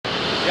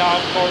They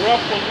are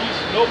corrupt police.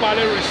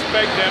 Nobody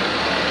respects them.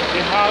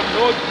 They have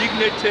no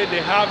dignity.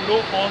 They have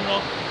no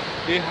honor.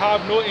 They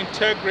have no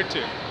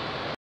integrity.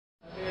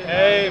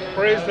 Hey,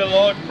 praise the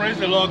Lord. Praise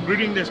the Lord.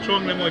 Greeting the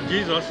strong name of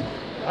Jesus.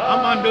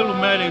 I'm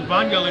Lumeh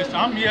Evangelist.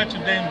 I'm here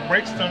today in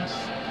Brixton,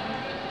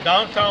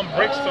 downtown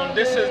Brixton.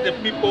 This is the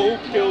people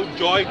who killed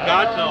Joy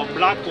Gardner, a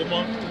black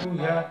woman.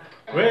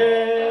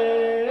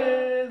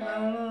 Praise the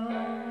Lord.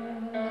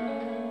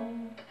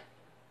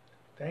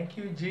 Thank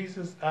you,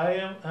 Jesus. I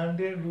am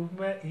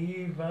Lumeh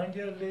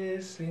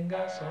Evangelist,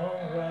 singer,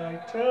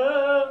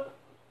 songwriter.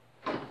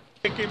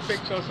 Taking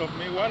pictures of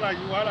me. What are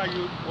you?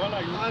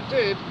 I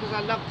do, because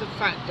I love the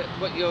fact that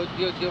what you're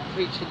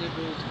preaching the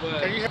Lord's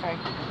word. Can you hear from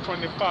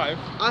 25?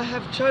 I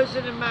have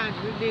chosen a man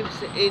who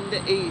lives in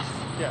the east.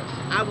 Yes.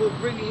 I will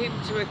bring him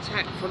to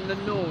attack from the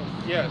north.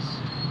 Yes.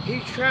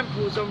 He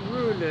tramples on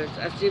rulers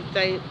as if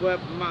they were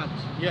mud.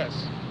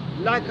 Yes.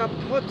 Like a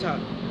potter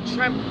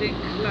trampling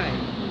clay.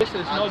 This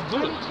is not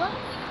good.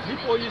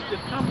 People used to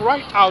come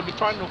right out. They're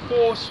trying to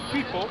force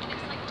people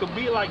to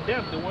be like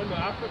them. They went to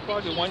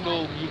Africa, they went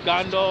to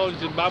Uganda,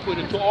 Zimbabwe,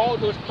 to all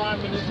those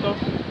prime ministers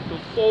to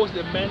force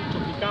the men to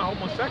become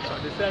homosexual.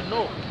 They said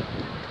no.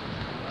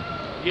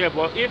 Yeah,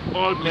 but if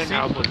all men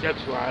are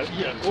homosexual,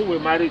 who will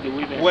marry the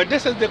women? Well,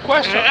 this is the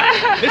question.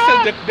 this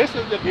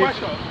is the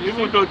question.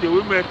 Even though the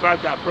women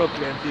have their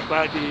problems, the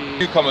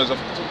newcomers to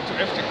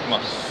everything from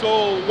us.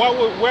 So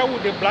where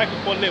would the black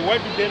people live? Where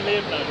do they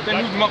live now? They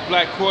moved them up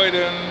like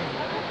Croydon,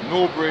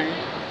 Norbury,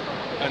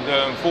 and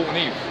Fulton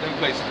Heath, them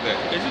places there.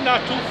 Isn't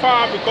that too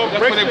far? Because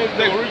Brixton is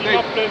the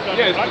original place that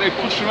yeah, but they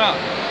push them out.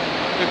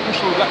 They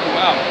push all the black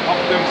people out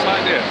them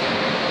side there.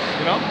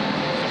 You know?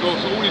 So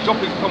all these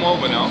droppings come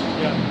over now.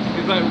 Yeah.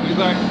 It's like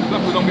black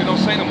people don't get no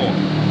say no more.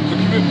 So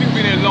people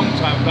been there a long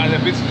time about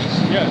their business.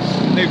 Yes.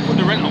 They put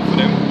the rent up for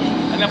them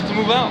and they have to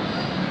move out.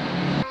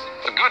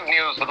 The good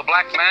news for the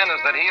black man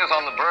is that he is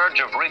on the verge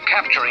of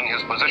recapturing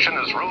his position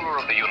as ruler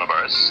of the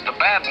universe. The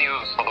bad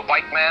news for the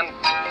white man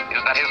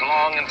is that his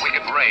long and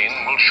wicked reign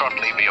will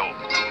shortly be over.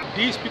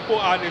 These people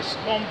are the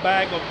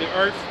scumbag of the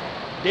earth.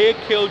 They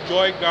killed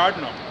Joy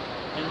Gardner.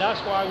 And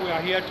that's why we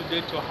are here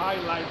today to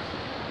highlight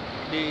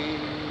the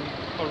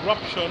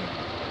corruption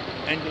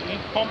and the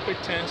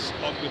incompetence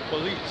of the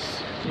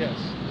police. Yes.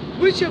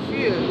 Which of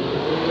you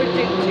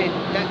predicted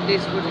that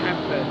this would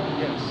happen?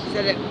 Yes.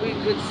 So that we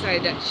could say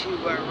that you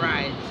were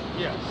right.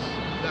 Yes.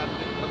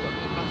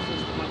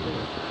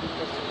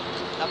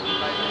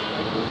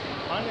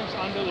 My name is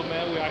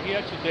Lumeh. We are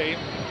here today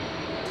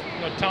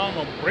in the town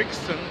of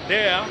Brixton.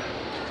 There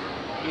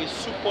is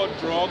Super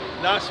Drug,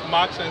 that's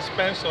Marks and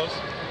Spencer's.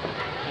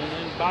 And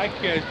then back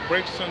here is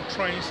Brixton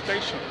train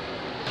station.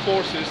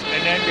 Forces,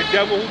 and then the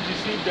devil who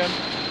deceived them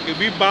will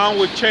be bound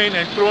with chain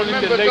and thrown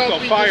in the lake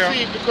of fire. Don't be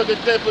deceived, because the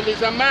devil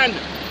is a man.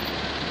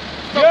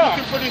 Stop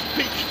looking for this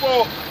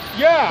pitchfork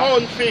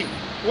horn thing.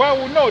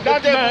 Well, no,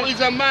 that the devil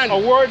is a man. A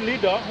world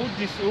leader who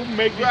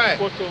made these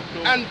people to...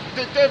 And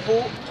the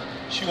devil...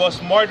 She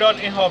was murdered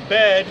in her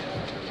bed.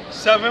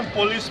 7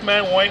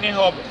 policemen went in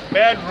her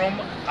bedroom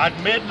at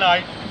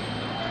midnight.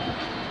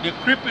 They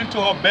creep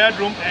into her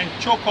bedroom and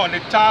choke her.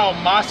 They tie a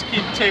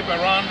masking tape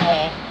around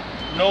her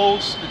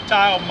nose, the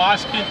tie of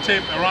masking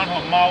tape around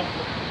her mouth.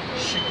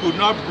 She could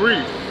not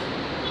breathe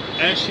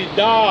and she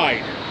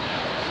died.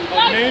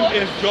 Her name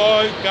is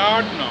Joy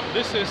Gardner.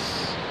 This is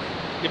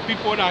the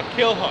people that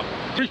killed her.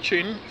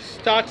 Preaching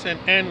starts and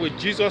ends with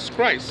Jesus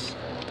Christ.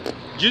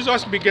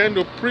 Jesus began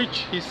to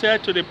preach. He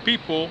said to the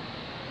people,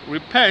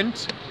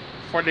 repent,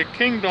 for the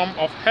kingdom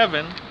of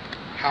heaven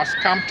has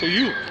come to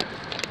you.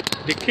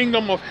 The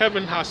kingdom of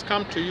heaven has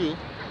come to you.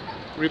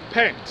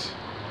 Repent.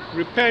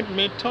 Repent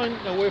means turn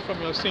away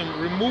from your sin.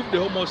 Remove the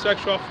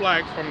homosexual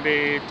flag from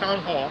the town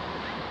hall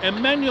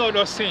and many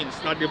other sins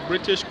that the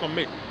British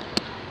commit.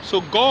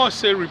 So God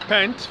said,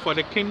 repent, for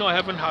the kingdom of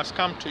heaven has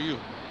come to you.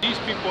 These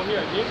people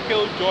here, they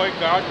killed Joy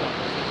Gardner.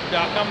 They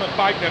are coming to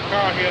park their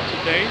car here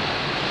today.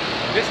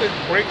 This is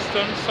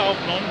Brixton, South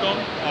London.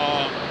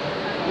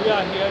 We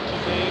are here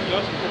today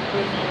just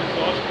proclaiming the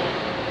gospel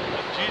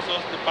of Jesus.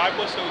 The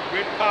Bible says with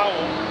great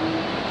power,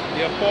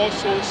 the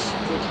apostles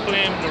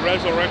proclaim the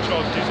resurrection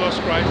of Jesus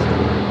Christ,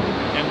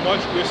 and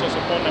much grace was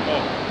upon them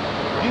all.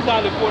 These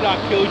are the people that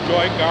killed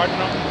Joy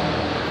Gardner,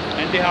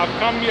 and they have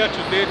come here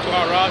today to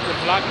harass the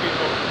black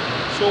people.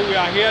 So we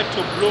are here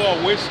to blow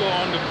a whistle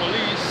on the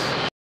police.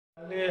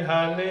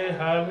 Hallelujah,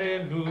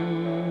 hallelujah,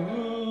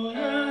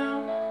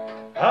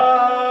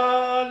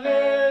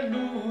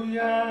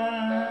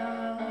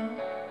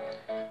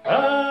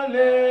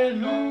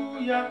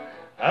 hallelujah,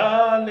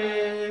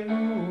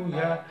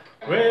 hallelujah.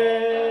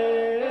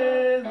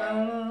 Praise the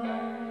Lord.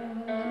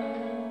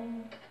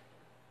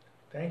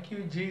 Thank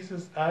you,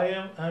 Jesus. I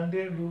am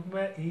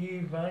Lumeh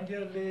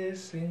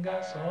Evangelist,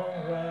 singer,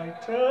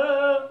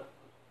 songwriter.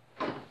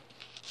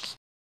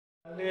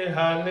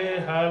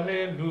 Hallelujah,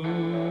 hallelujah,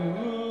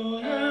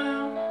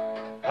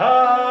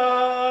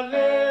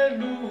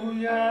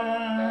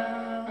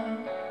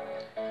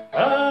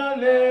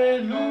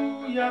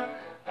 hallelujah,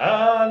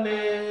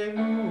 hallelujah.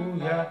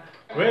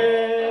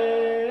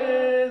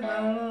 Praise the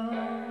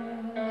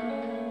Lord.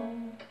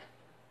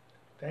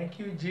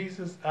 Thank you,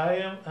 Jesus.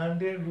 I am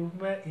the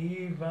Lumeh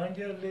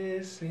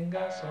Evangelist,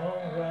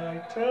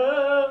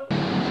 singer-songwriter.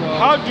 So,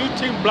 how do you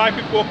think black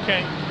people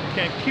can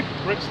keep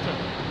Brixton?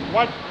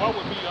 What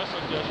would be your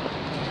suggestion?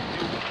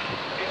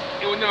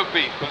 It will never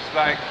be, because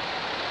like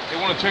they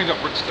want to change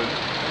up Brixton,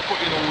 put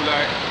in all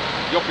like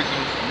yuppies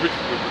and rich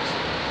people in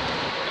Brixton.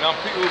 You know,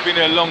 people who've been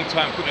there a long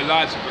time, put their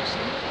lives in Brixton,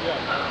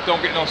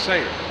 don't get no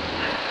say.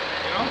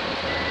 You know,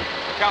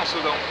 the council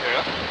don't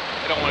care.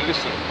 They don't want to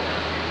listen.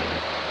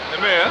 The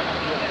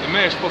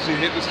mayor's supposed to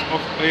hit this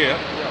off here.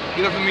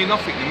 He doesn't mean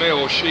nothing. The mayor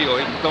or she or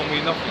him don't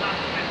mean nothing.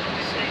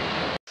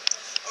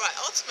 Alright,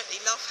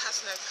 ultimately love has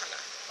no colour.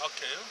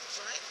 Okay.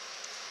 Right?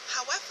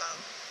 However,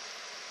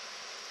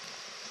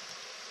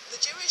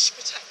 the Jewish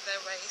protect their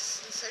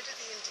race and so do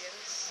the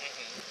Indians.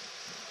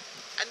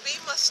 And we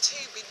must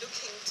too be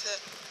looking to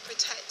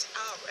protect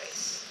our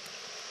race.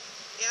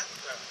 Yeah?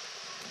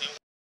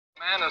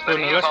 Man is that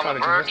he is on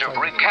the verge of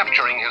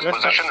recapturing his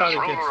position as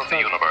ruler of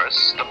the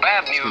universe. The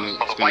bad news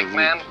for the white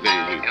man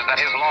is that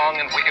his long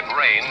and wicked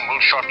reign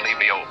will shortly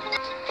be over.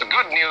 The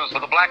good news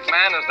for the black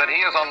man is that he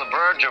is on the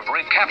verge of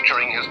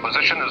recapturing his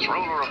position as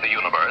ruler of the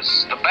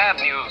universe. The bad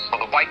news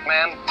for the white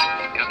man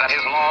is that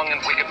his long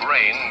and wicked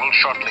reign will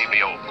shortly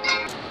be over.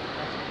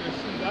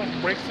 That's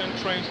Brixton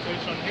train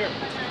station here.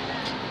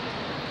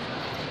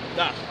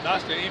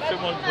 That's the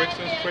infamous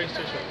Brixton train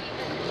station.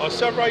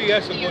 Several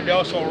years ago, there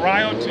was a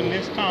riot in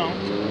this town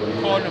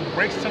called the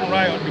Brixton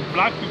riot. The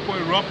black people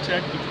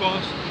erupted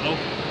because of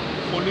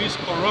police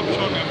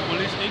corruption and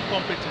police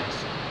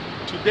incompetence.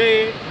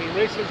 Today, the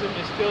racism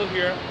is still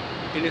here.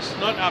 It is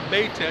not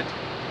abated.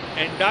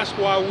 And that's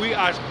why we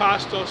as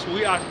pastors,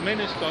 we as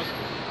ministers,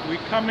 we're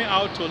coming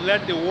out to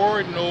let the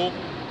world know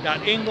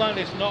that England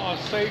is not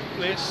a safe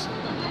place.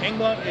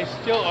 England is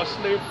still a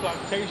slave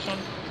plantation.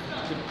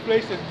 The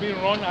place is being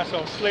run as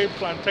a slave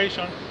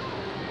plantation.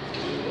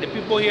 The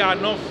people here are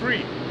not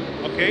free,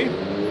 okay?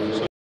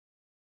 So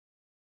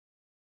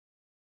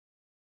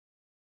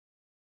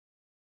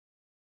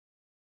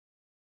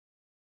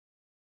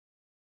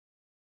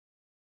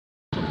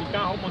to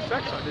become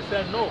homosexual, they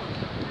said no.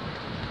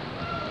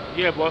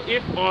 Yeah, but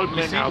if all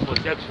men are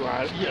homosexual,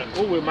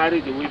 who will marry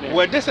the women?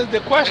 Well, this is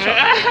the question.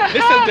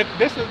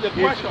 this is the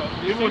question.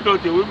 Even though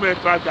the women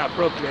have their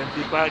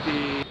problems about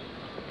the...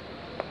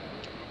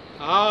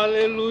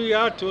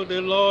 Hallelujah to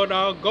the Lord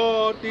our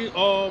God, the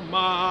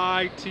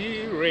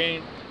Almighty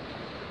reign.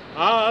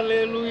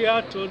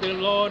 Hallelujah to the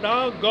Lord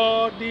our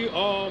God, the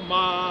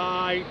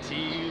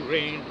Almighty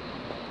reign.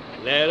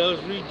 Let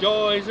us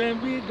rejoice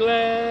and be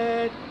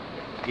glad,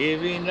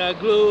 giving the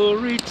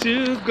glory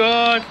to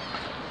God.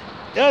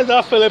 There's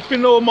a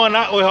Filipino woman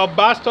with her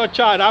bastard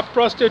child, that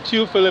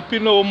prostitute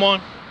Filipino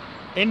woman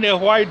in the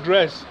white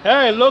dress.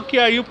 Hey, look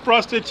here, you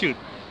prostitute.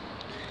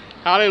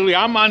 Hallelujah.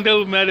 I'm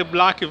Lumeh, the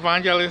Black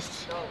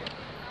Evangelist.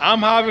 I'm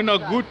having a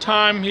good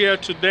time here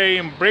today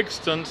in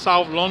Brixton,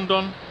 South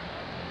London.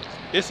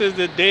 This is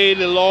the day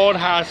the Lord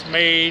has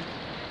made.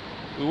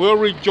 We will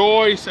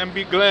rejoice and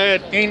be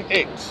glad in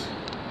it.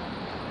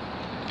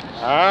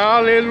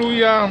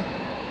 Hallelujah.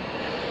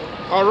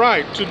 All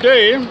right,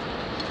 today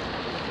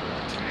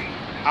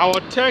our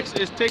text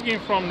is taken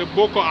from the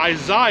book of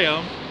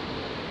Isaiah.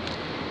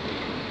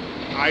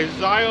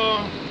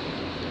 Isaiah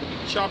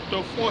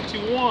chapter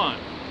 41.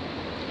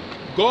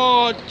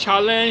 God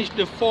challenged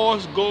the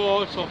false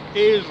gods of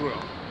Israel,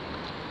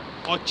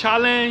 or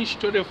challenge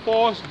to the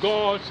false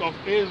gods of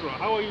Israel.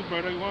 How are you,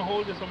 brother? You want to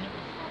hold this on me?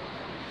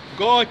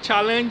 God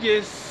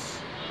challenges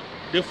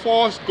the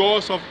false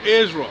gods of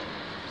Israel.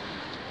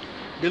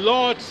 The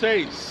Lord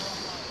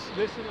says,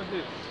 listen to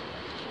this.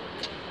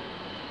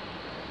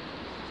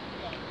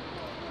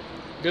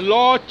 The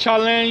Lord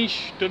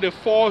challenged to the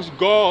false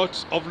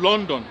gods of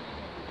London.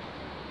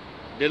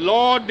 The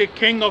Lord, the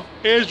King of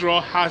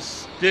Israel,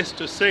 has this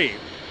to say.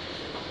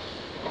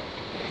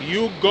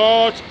 You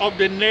gods of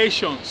the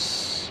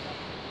nations,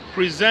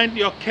 present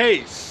your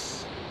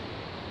case.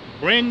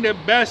 Bring the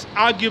best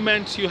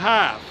arguments you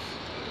have.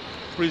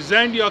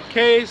 Present your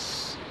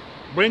case.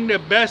 Bring the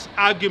best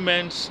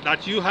arguments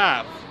that you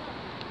have.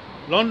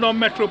 London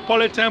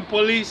Metropolitan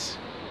Police,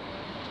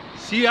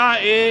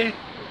 CIA,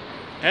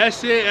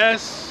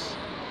 SAS,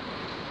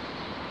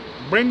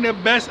 bring the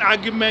best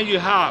argument you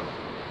have.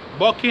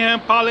 Buckingham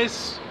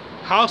Palace,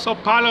 House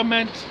of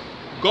Parliament,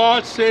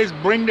 God says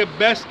bring the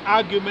best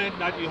argument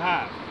that you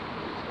have.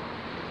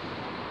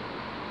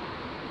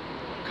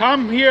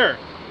 Come here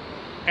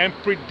and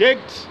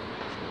predict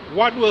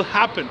what will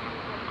happen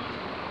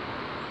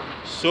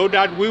so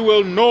that we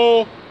will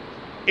know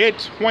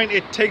it when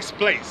it takes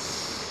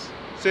place,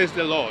 says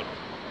the Lord.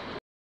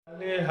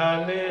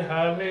 Hallelujah,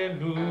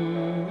 hallelujah,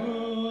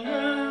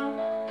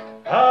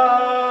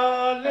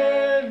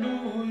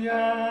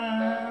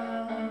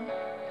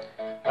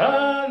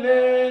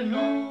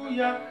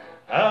 hallelujah,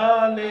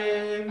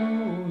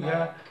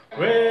 hallelujah,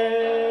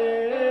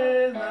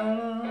 praise the Lord.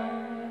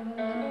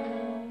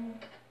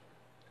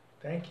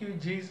 Thank you,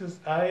 Jesus.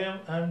 I am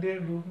the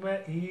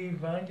Lumeh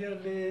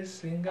Evangelist,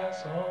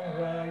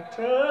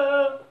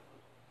 singer-songwriter.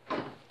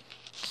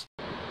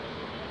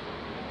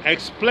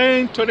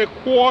 explain to the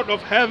court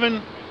of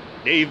heaven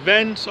the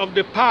events of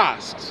the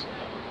past,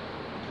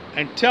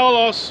 and tell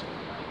us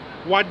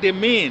what they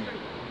mean.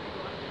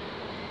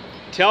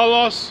 Tell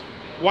us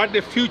what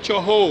the future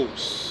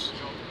holds.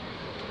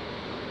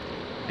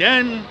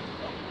 Then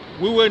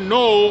we will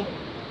know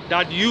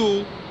that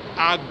you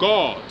are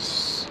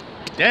gods.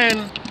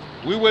 Then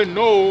we will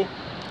know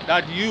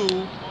that you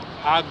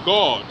are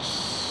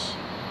gods,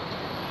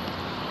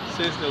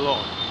 says the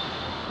Lord.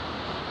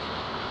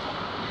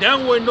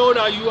 Then we know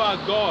that you are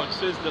God,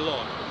 says the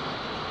Lord.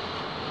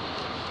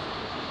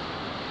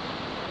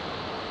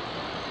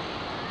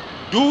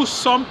 Do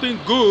something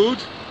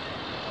good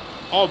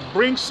or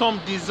bring some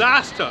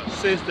disaster,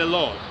 says the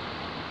Lord.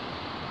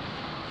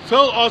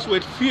 Fill us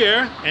with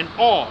fear and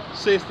awe,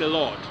 says the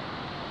Lord.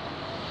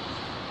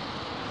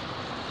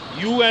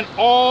 You and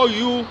all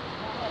you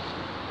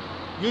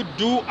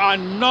do are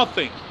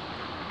nothing.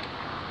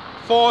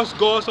 False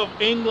gods of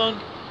England.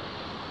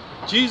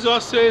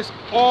 Jesus says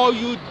all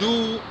you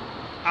do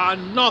are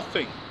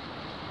nothing.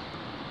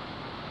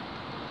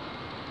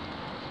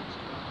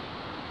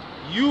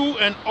 You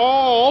and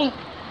all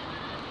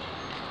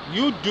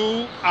you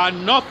do are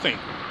nothing.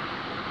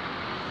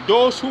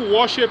 Those who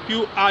worship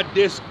you are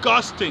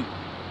disgusting.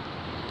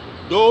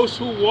 Those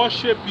who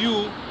worship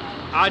you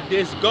are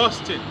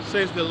disgusting,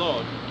 says the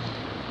Lord.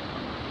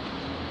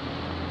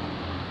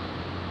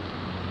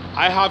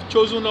 I have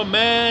chosen a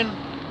man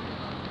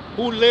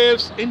who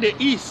lives in the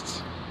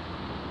east.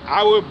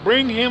 I will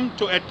bring him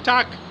to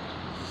attack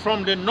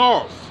from the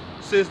north,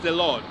 says the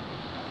Lord.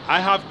 I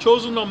have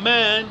chosen a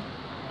man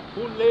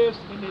who lives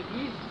in the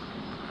east.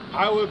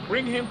 I will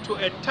bring him to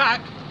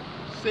attack,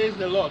 says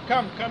the Lord.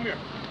 Come here.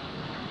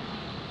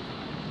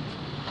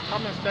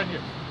 Come and stand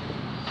here.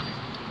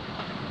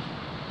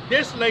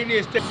 This lady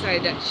is say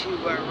that you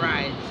were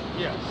right.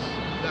 Yes.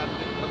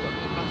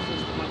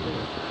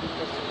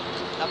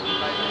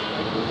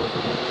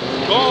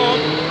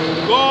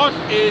 God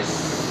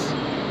is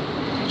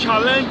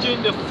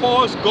challenging the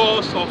false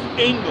gods of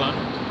England.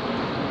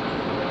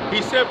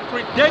 He said,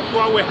 predict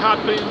what will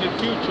happen in the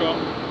future.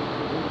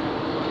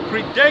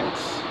 Predict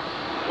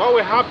what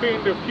will happen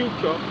in the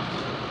future.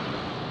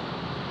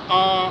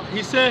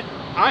 He said,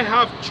 I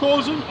have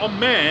chosen a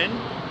man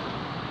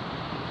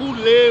who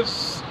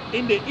lives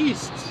in the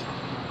east.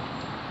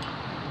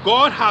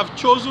 God have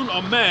chosen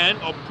a man,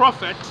 a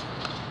prophet,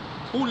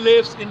 who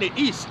lives in the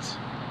east.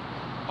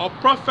 A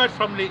prophet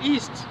from the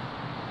east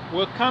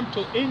will come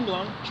to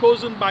England,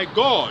 chosen by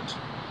God.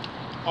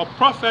 A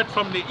prophet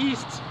from the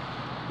east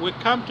will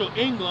come to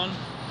England,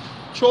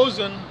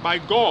 chosen by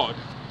God.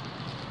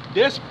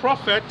 This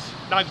prophet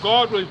that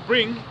God will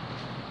bring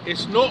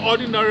is no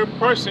ordinary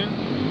person.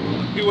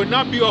 He will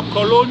not be a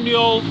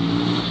colonial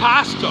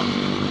pastor.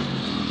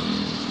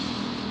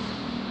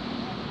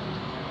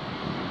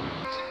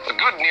 The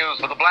good news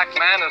for the black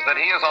man is that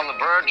he is on the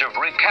verge of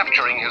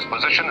recapturing his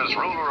position as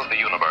ruler of the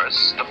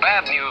universe. The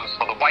bad news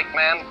for the white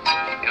man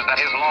is that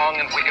his long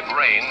and wicked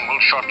reign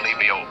will shortly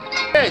be over.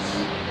 Yes,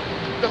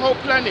 the whole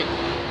planet.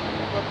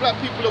 But black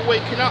people are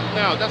waking up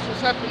now. That's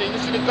what's happening.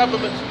 You see the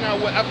governments now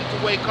were having to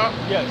wake up.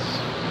 Yes.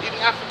 Even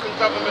African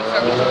governments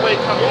having to wake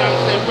up now and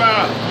say,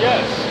 rah.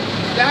 Yes.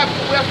 We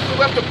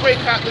have to break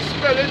out the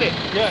spell, innit?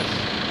 Yes.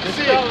 The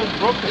See, spell is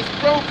broken. It's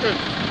broken.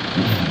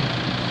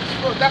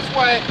 That's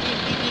why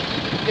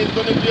there's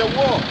going to be a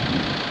war.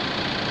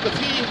 Because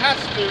he has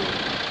to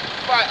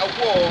fight a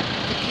war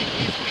to keep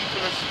these people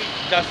asleep.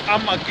 That's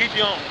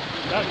Armageddon.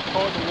 That is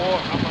called the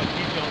war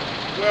Armageddon.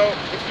 Well,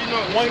 if you know,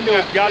 when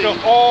they gather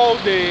all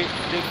the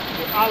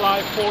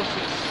allied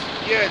forces,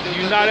 yeah, the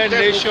United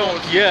Nations,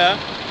 forces, yeah,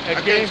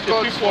 against the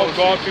God's people of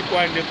God, forces. people,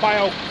 and the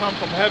fire will come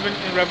from heaven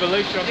in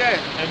Revelation, yeah,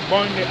 and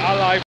burn the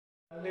allied.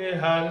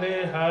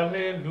 Hallelujah,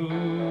 hallelujah,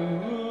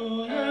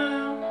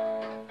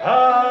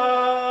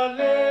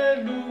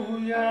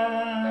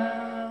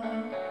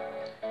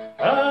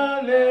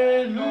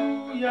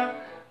 hallelujah,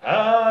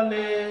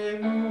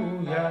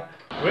 hallelujah.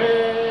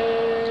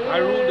 I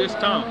rule this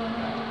town.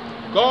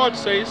 God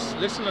says,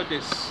 listen to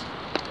this.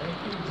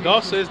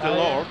 God says the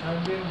Lord,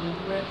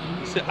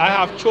 he said, I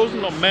have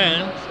chosen a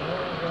man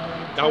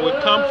that will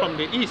come from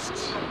the east,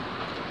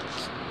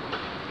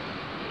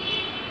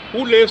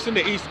 who lives in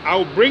the east. I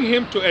will bring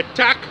him to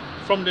attack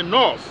from the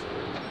north.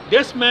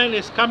 This man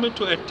is coming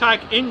to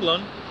attack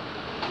England.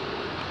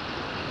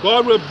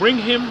 God will bring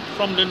him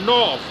from the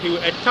north. He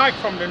will attack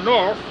from the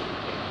north.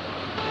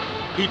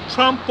 He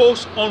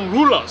tramples on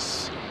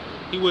rulers.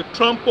 He will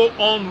trample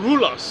on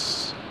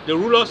rulers, the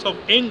rulers of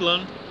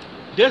England.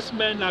 This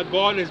man that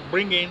God is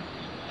bringing,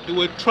 he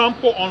will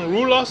trample on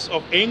rulers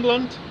of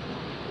England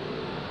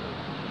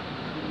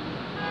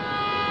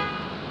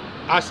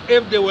as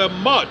if they were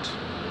mud.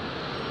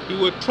 He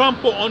will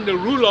trample on the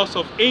rulers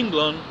of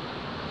England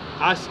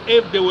as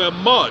if they were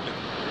mud.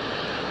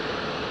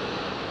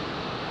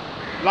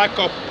 Like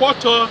a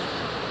potter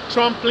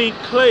trampling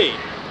clay.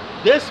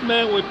 This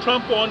man will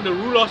trample on the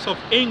rulers of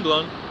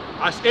England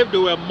as if they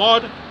were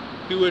mud.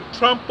 He will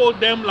trample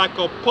them like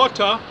a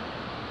potter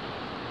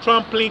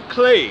trampling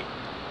clay.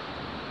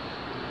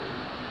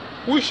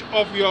 which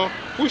of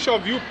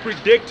you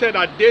predicted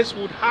that this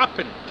would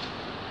happen,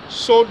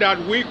 so that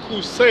we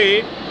could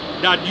say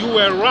that you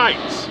were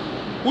right?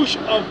 Which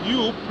of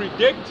you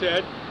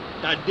predicted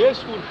that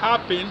this would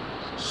happen,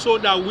 so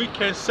that we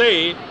can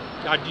say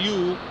that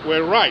you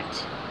were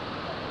right?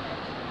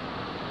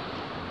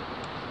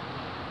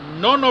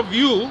 None of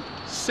you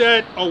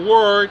said a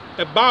word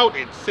about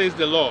it, says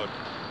the Lord.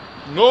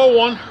 No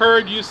one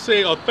heard you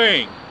say a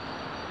thing.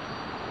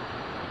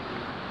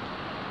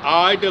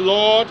 I, the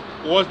Lord,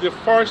 was the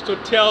first to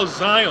tell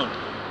Zion.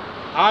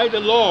 I, the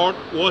Lord,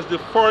 was the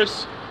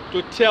first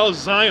to tell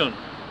Zion.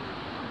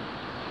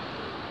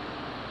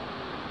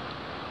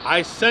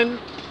 I sent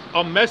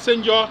a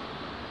messenger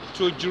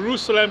to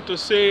Jerusalem to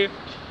say,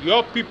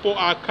 your people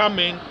are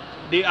coming,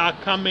 they are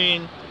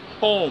coming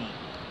home.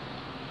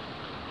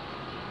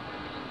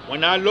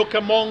 When I look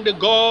among the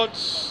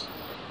gods,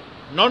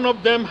 none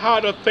of them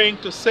had a thing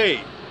to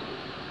say.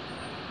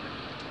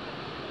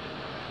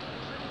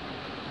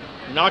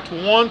 Not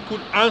one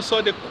could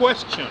answer the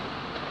question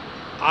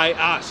I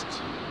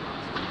asked.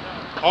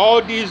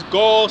 All these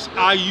gods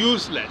are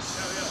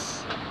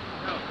useless.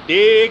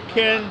 They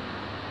can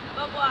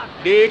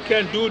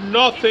do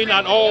nothing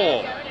at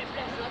all.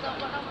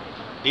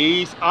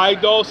 These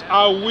idols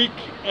are weak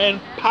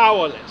and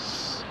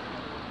powerless.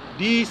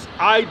 These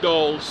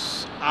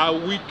idols are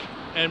weak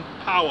and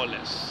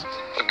powerless.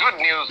 The good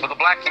news for the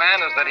black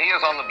man is that he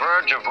is on the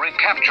verge of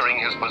recapturing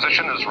his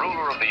position as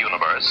ruler of the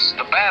universe.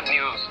 The bad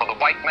news for the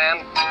white man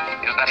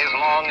is that his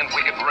long and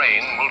wicked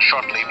reign will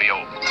shortly be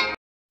over.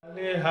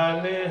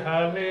 Hallelujah.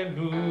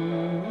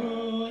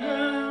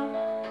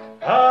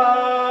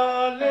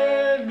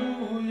 Hallelujah.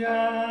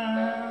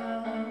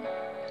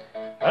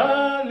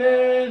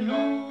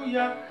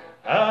 Hallelujah.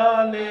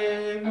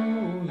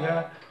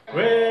 Hallelujah.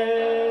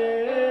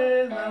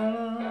 Praise the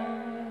Lord.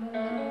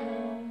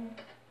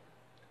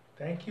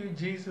 Thank you,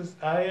 Jesus.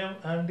 I am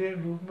Andy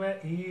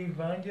Lumeh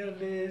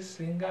Evangelist,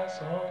 singer,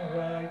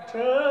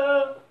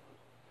 songwriter.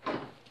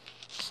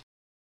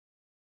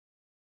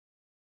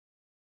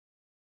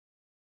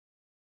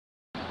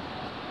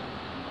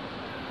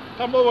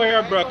 Come over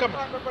here, bro. Come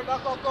on.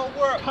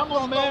 Come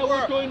on, man.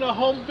 We're doing a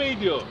home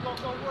video.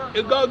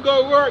 You gotta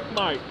go work,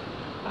 Mike.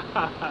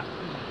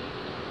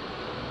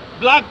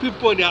 Black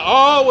people, they're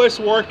always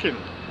working.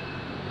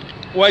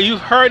 Well,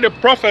 you've heard the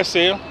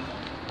prophecy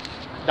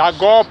that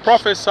God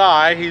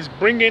prophesied. He's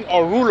bringing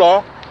a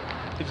ruler,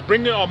 he's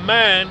bringing a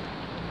man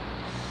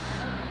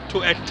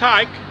to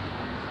attack.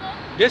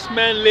 This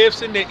man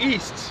lives in the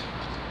east.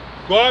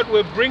 God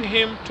will bring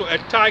him to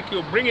attack.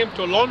 He'll bring him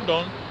to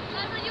London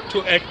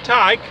to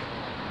attack.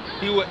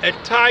 He will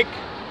attack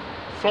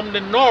from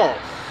the north.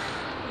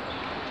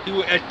 He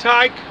will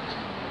attack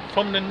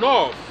from the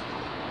north.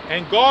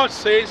 And God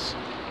says,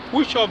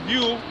 which of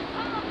you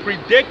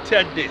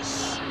predicted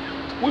this?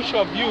 Which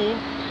of you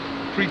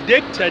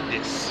predicted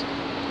this?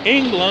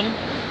 England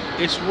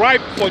is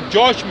ripe for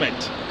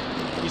judgment.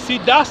 You see,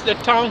 that's the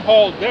town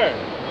hall there.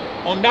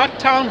 On that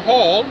town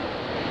hall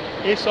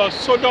is a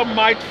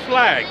sodomite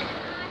flag.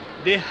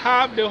 They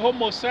have the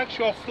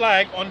homosexual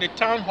flag on the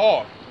town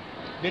hall.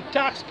 The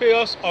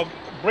taxpayers of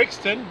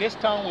Brixton, this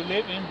town we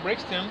live in,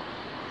 Brixton,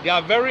 they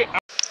are very... Alright,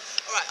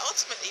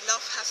 ultimately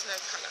love has no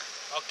colour.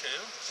 Okay.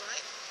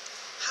 Right?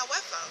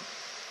 However,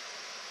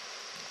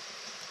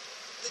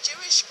 the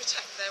Jewish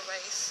protect their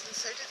race, and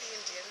so do the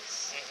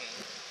Indians.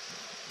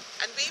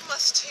 And we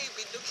must too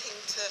be looking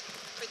to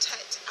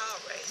protect our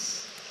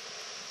race.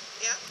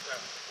 Yeah?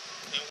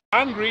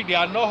 Angry, they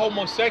are not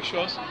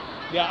homosexuals.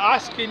 They are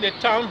asking the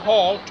town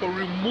hall to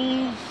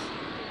remove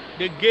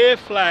the gay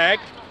flag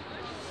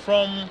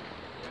from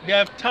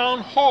their town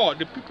hall.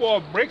 The people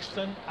of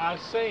Brixton are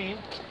saying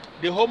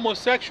the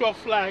homosexual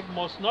flag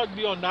must not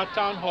be on that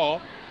town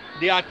hall.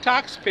 They are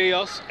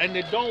taxpayers and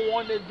they don't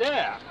want it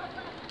there.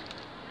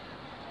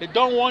 They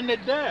don't want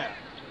it there.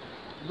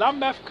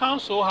 Lumeh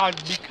Council has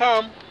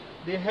become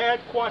the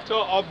headquarters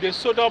of the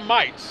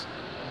Sodomites.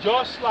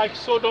 Just like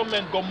Sodom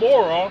and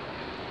Gomorrah,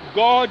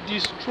 God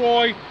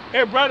destroyed.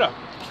 Hey brother,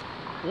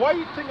 what do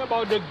you think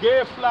about the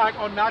gay flag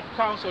on that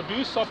council? Do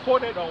you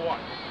support it or what?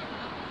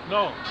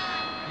 No.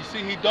 You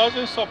see, he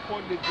doesn't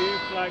support the gay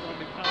flag on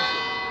the council.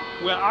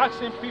 We're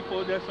asking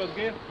people, there's a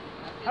gay...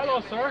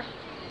 Hello, sir.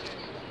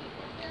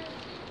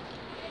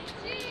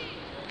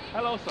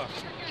 Hello, sir.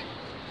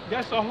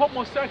 There's a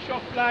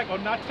homosexual flag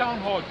on that town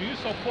hall. Do you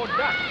support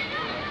that?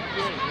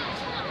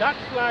 Yeah. That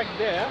flag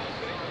there,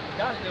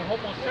 that's the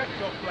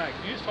homosexual flag.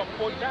 Do you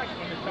support that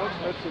on the town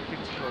hall?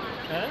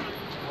 Huh?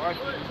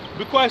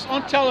 Because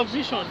on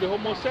television, the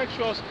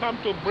homosexuals come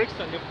to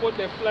Brixton, they put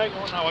their flag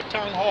on our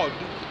town hall.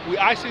 We're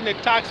asking the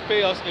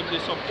taxpayers if they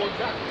support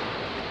that.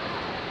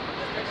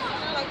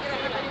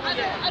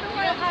 I don't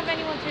want to have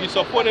anyone to... You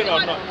support it or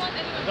not?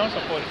 You don't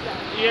support it?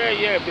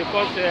 Yeah,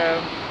 because there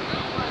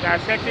are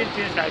certain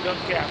things I don't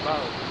care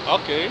about.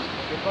 Okay.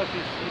 Because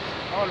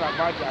it's all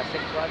about their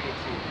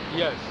sexuality.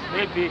 Yes.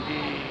 Maybe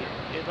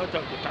a lot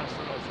of the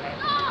councillors are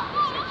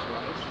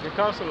homosexuals. The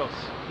councillors?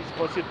 It's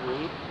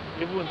possible.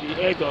 Even the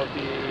head of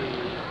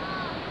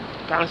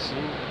council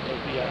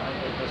if you are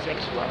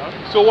homosexual.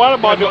 So what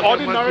about There the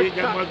ordinary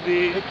must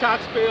be the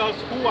taxpayers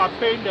who are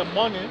paying the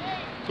money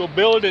to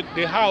build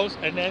the house,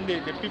 and then the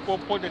people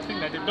put the thing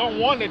that they don't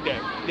want it there?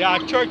 There are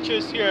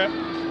churches here,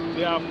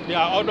 there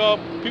are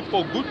other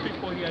people, good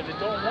people here, they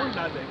don't want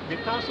that there. The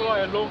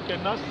councilor alone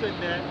cannot sit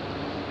there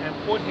and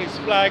put his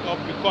flag up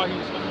because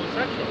he's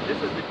homosexual. This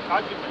is the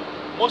argument.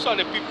 Most of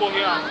the people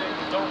here are saying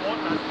they don't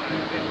want that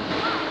flag there.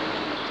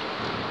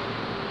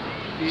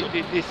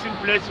 the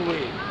simplest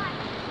way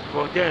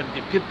for them,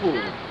 the people,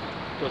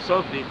 to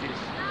solve it is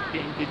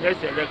in the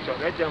next election,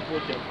 let them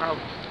vote them out.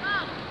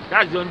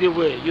 That's the only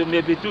way. You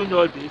may be doing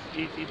all this,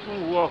 it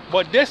won't work.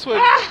 But this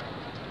way,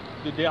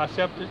 did they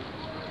accept it?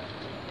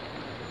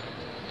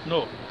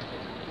 No.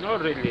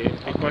 Not really,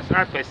 because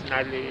I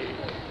personally,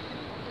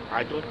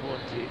 I don't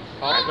want it.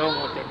 I don't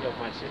want any of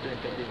my children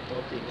to be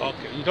involved in it.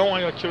 Okay, you don't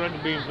want your children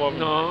to be involved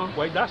in it? No.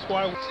 Well, that's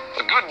why...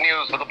 The good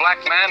news for the black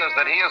man is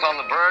that he is on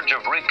the verge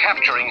of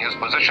recapturing his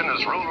position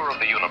as ruler of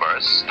the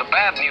universe. The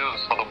bad news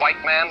for the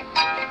white man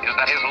is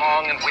that his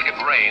long and wicked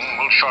reign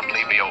will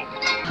shortly be over.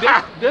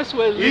 This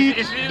will lead...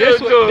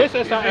 This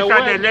is an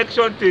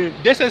election thing.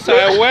 This is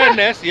an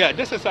awareness, yeah,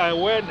 this is an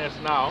awareness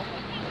now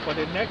for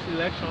the next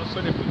election,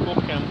 so that people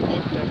can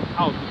vote them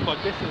out,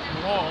 because this is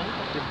wrong.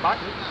 The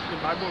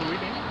Bible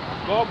reading,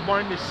 God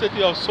burned the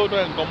city of Sodom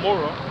and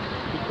Gomorrah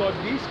because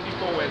these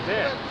people were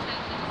there.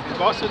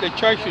 God said the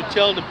church should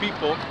tell the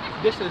people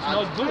this is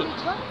not good.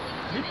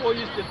 People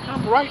used to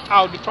come right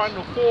out, they're trying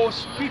to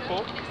force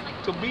people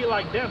to be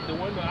like them. They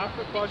went to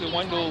Africa, they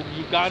went to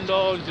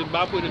Uganda,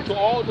 Zimbabwe, to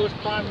all those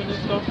prime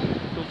ministers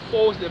to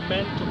force the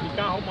men to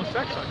become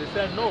homosexual. They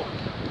said no.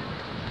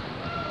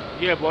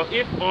 Yeah, but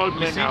if all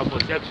men are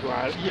homosexual,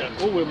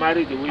 who will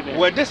marry the women?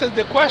 Well, this is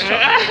the question.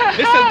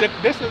 this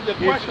is the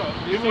question.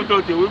 Even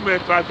though the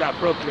women have their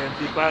problems,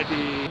 because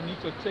you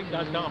need to take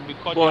that down,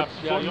 because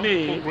for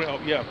me, we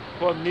are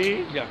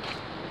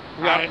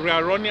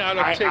running out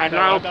of time. I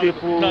allow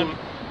people.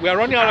 We are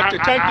running out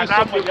of time. Thank you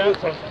so much.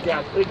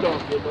 Their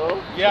freedom, you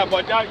know. Yeah,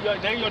 but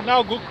then you're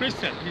now a good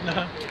Christian, you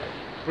know.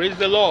 Praise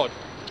the Lord.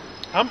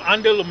 I'm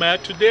Andy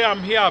Lumeh. Today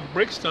I'm here at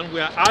Brixton. We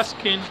are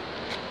asking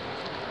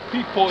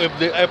people if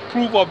they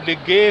approve of the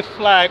gay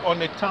flag on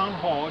the town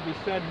hall. They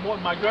said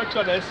majority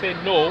of them say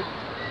no.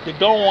 They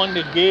don't want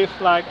the gay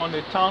flag on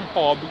the town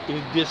hall because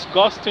it's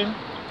disgusting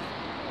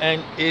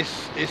and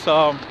it's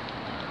an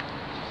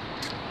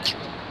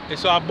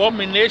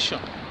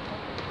abomination.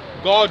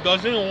 God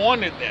doesn't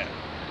want it there.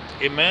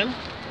 Amen.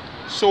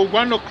 So we're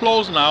going to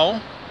close now.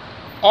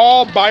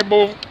 All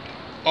Bible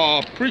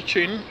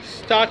preaching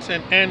starts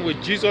and ends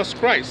with Jesus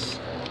Christ.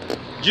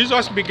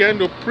 Jesus began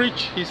to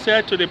preach. He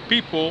said to the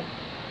people,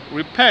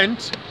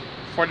 repent,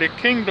 for the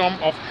kingdom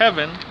of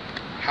heaven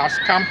has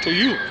come to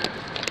you.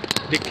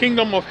 The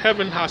kingdom of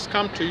heaven has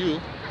come to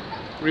you.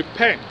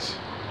 Repent.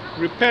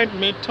 Repent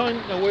means turn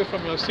away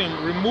from your sin.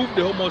 Remove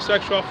the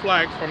homosexual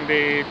flag from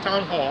the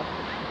town hall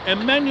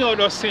and many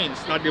other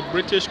sins that the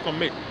British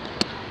commit.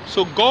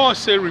 So God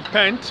said,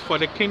 repent, for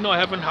the kingdom of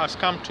heaven has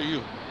come to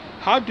you.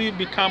 How do you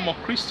become a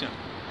Christian?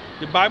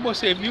 The Bible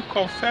says if you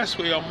confess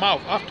with your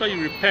mouth, after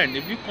you repent,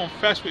 if you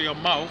confess with your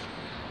mouth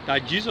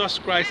that Jesus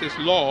Christ is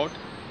Lord,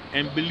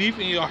 and believe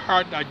in your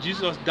heart that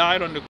Jesus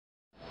died on the cross.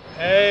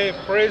 Hey,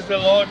 praise the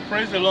Lord,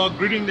 praise the Lord.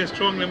 Greeting the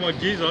strong name of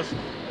Jesus.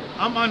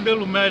 I'm Andy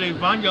Lumeh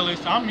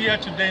Evangelist. I'm here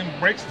today in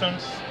Brixton,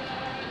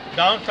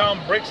 downtown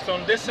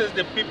Brixton. This is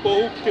the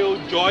people who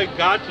killed Joy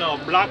Gardner,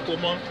 a black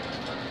woman.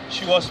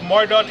 She was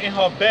murdered in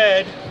her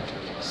bed.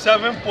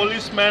 7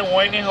 policemen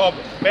went in her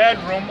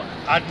bedroom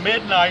at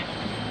midnight.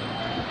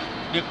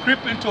 They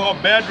creep into her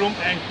bedroom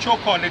and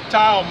choke her. They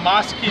tie a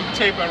masking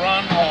tape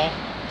around her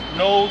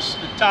nose,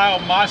 the tie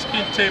of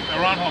masking tape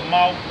around her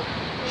mouth.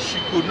 She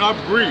could not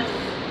breathe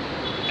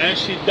and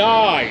she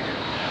died.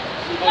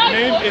 Her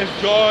name is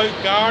Joy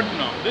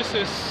Gardner. This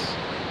is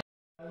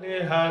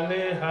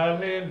hallelujah,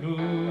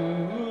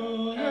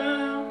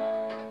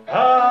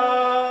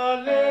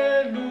 hallelujah,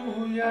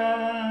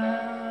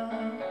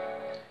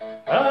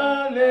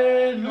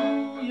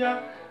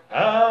 hallelujah,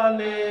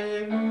 hallelujah.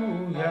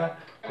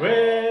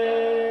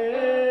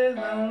 Praise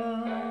the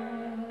Lord.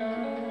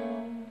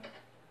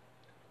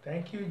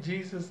 Thank you,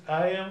 Jesus.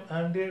 I am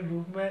Andy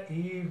Lumeh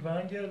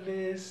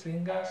Evangelist,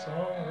 singer,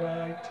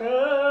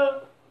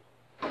 songwriter.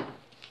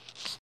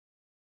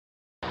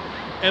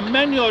 And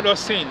many other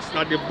sins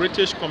that the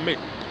British commit.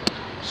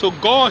 So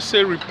God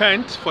said,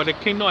 repent, for the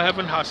kingdom of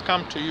heaven has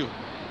come to you.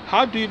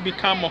 How do you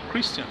become a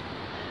Christian?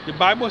 The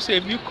Bible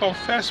says if you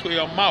confess with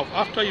your mouth,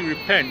 after you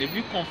repent, if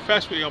you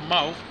confess with your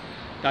mouth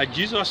that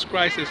Jesus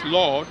Christ is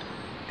Lord,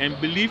 and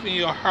believe in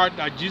your heart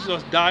that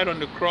Jesus died on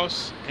the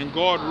cross and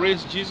God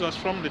raised Jesus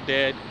from the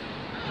dead,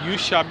 you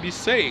shall be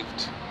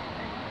saved.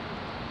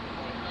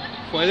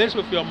 For it is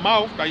with your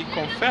mouth that you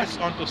confess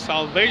unto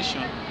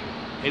salvation,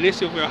 it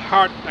is with your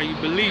heart that you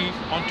believe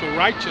unto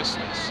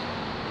righteousness.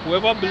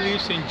 Whoever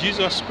believes in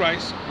Jesus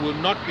Christ will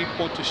not be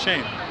put to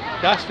shame.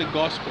 That's the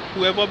gospel.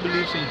 Whoever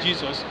believes in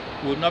Jesus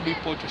will not be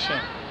put to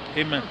shame.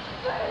 Amen.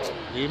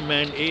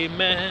 Amen.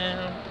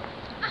 Amen.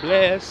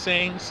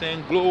 Blessings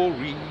and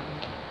glory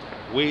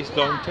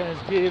wisdom,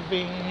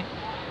 thanksgiving,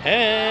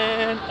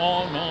 and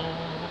honor,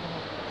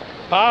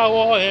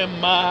 power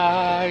and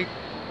might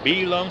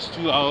belongs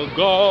to our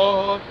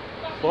God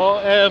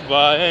forever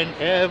and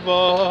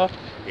ever.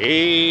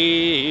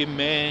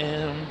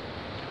 Amen.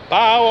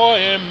 Power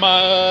and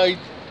might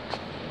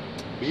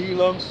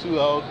belongs to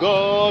our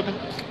God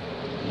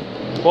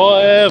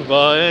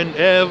forever and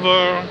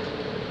ever.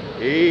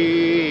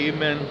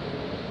 Amen.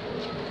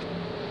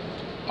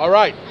 All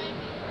right.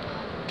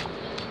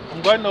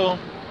 I'm going to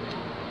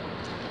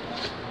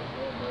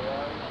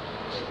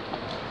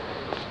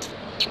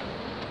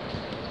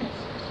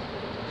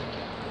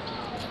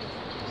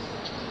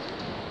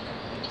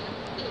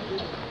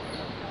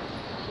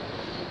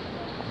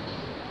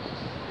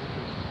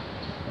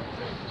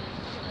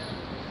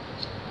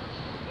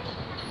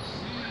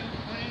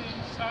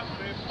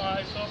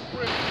sacrifice of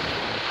praise.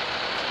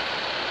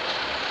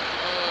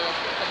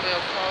 The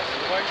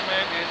white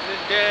man is the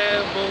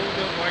devil.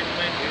 The white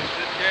man is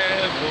the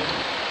devil.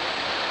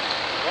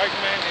 White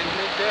man is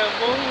the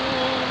devil.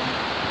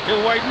 The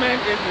white man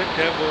is the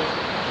devil.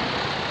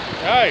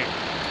 Hey,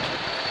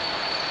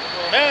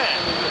 man,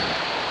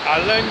 I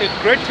learned the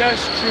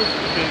greatest truth.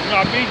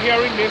 I've been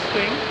hearing this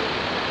thing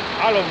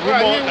out of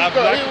rumor.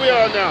 Here we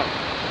are now.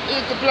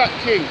 Here's the Black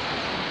King.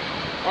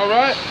 All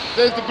right,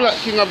 there's the Black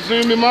King. I've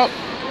zoomed him up.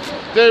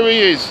 There he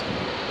is.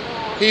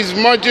 His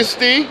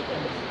Majesty.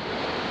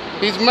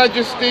 His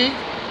Majesty.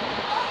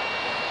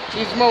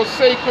 His Most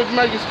Sacred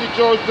Majesty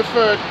George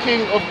III,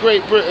 King of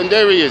Great Britain.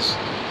 There he is.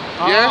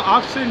 Yeah,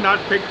 I've seen that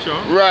picture.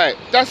 Right,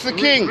 that's the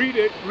king. Read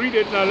it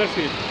now. Let's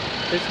see.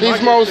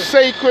 His Most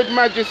Sacred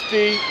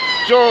Majesty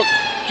George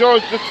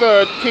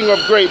III, King of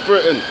Great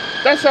Britain.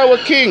 That's our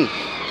king.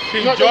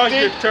 King George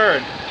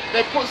III.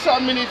 They put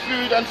something in his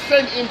food and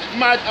sent him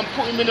mad and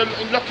put him in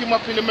lock him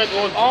up in the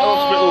mental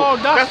hospital. Oh,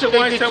 that's what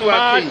they did to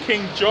our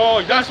king.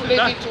 George. That's what they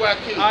did to our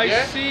king. I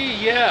see,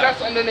 yeah.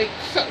 And then they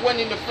went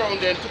in the throne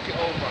there and took it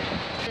over.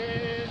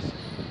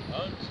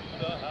 Unto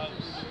the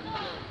house.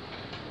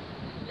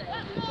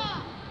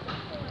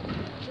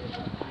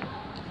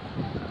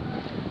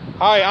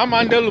 Hi, I'm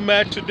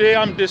Lumeh. Today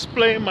I'm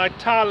displaying my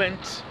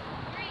talent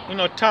in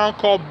a town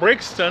called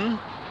Brixton.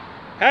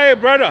 Hey,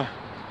 brother,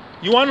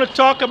 you want to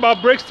talk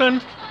about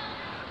Brixton?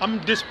 I'm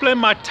displaying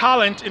my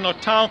talent in a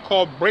town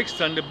called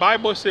Brixton. The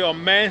Bible says a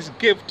man's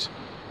gift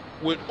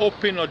will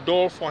open a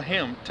door for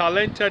him.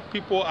 Talented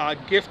people are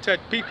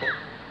gifted people.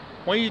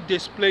 When you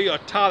display your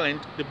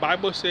talent, the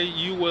Bible says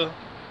your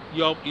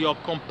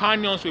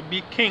companions will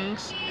be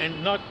kings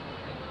and not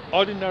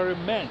ordinary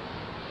men.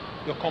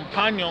 Your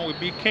companion will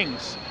be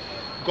kings.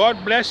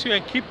 God bless you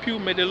and keep you.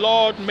 May the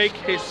Lord make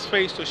his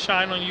face to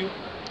shine on you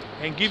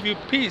and give you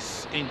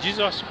peace in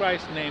Jesus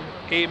Christ's name.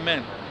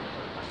 Amen.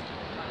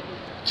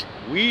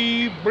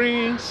 We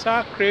bring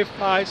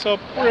sacrifice of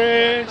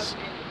praise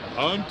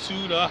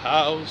unto the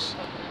house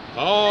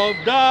of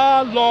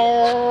the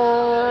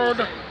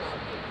Lord.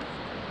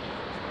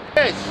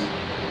 Yes,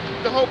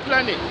 the whole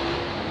planet.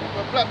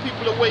 But black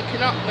people are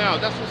waking up now.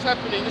 That's what's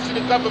happening. You see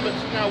the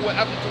governments now are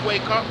having to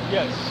wake up.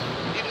 Yes.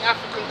 Even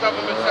African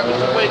governments having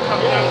to wake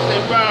up now and say,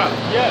 rah.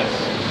 Yes.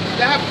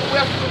 We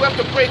have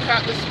to break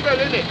out the spell,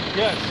 innit?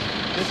 Yes.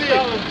 The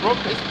spell is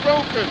broken. It's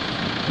broken.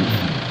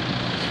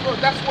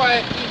 That's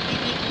why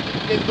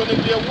there's going to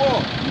be a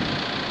war.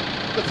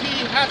 Because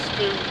he has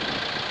to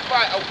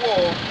fight a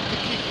war to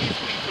keep his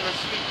people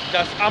asleep.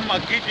 That's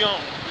Armageddon.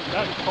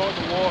 That's called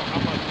the war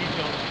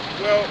Armageddon.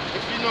 Well,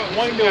 if you know,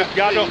 when they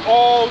gather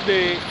all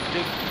the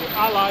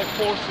allied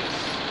forces,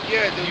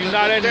 the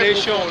United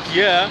Nations,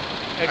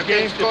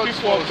 against the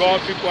people of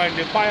God, and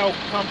the fire will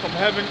come from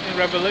heaven in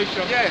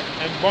Revelation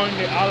and burn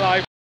the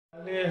allied.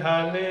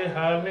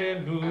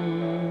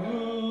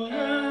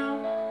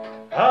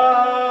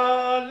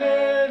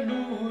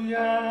 Hallelujah,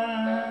 hallelujah,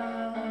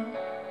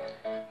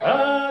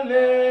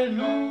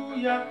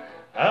 hallelujah,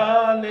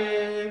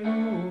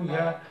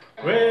 hallelujah.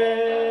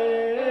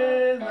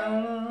 Praise the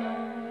Lord.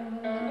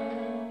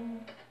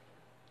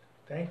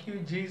 Thank you,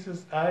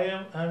 Jesus. I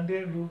am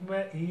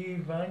Lumeh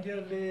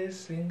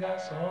Evangelist, singer,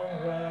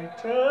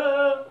 songwriter.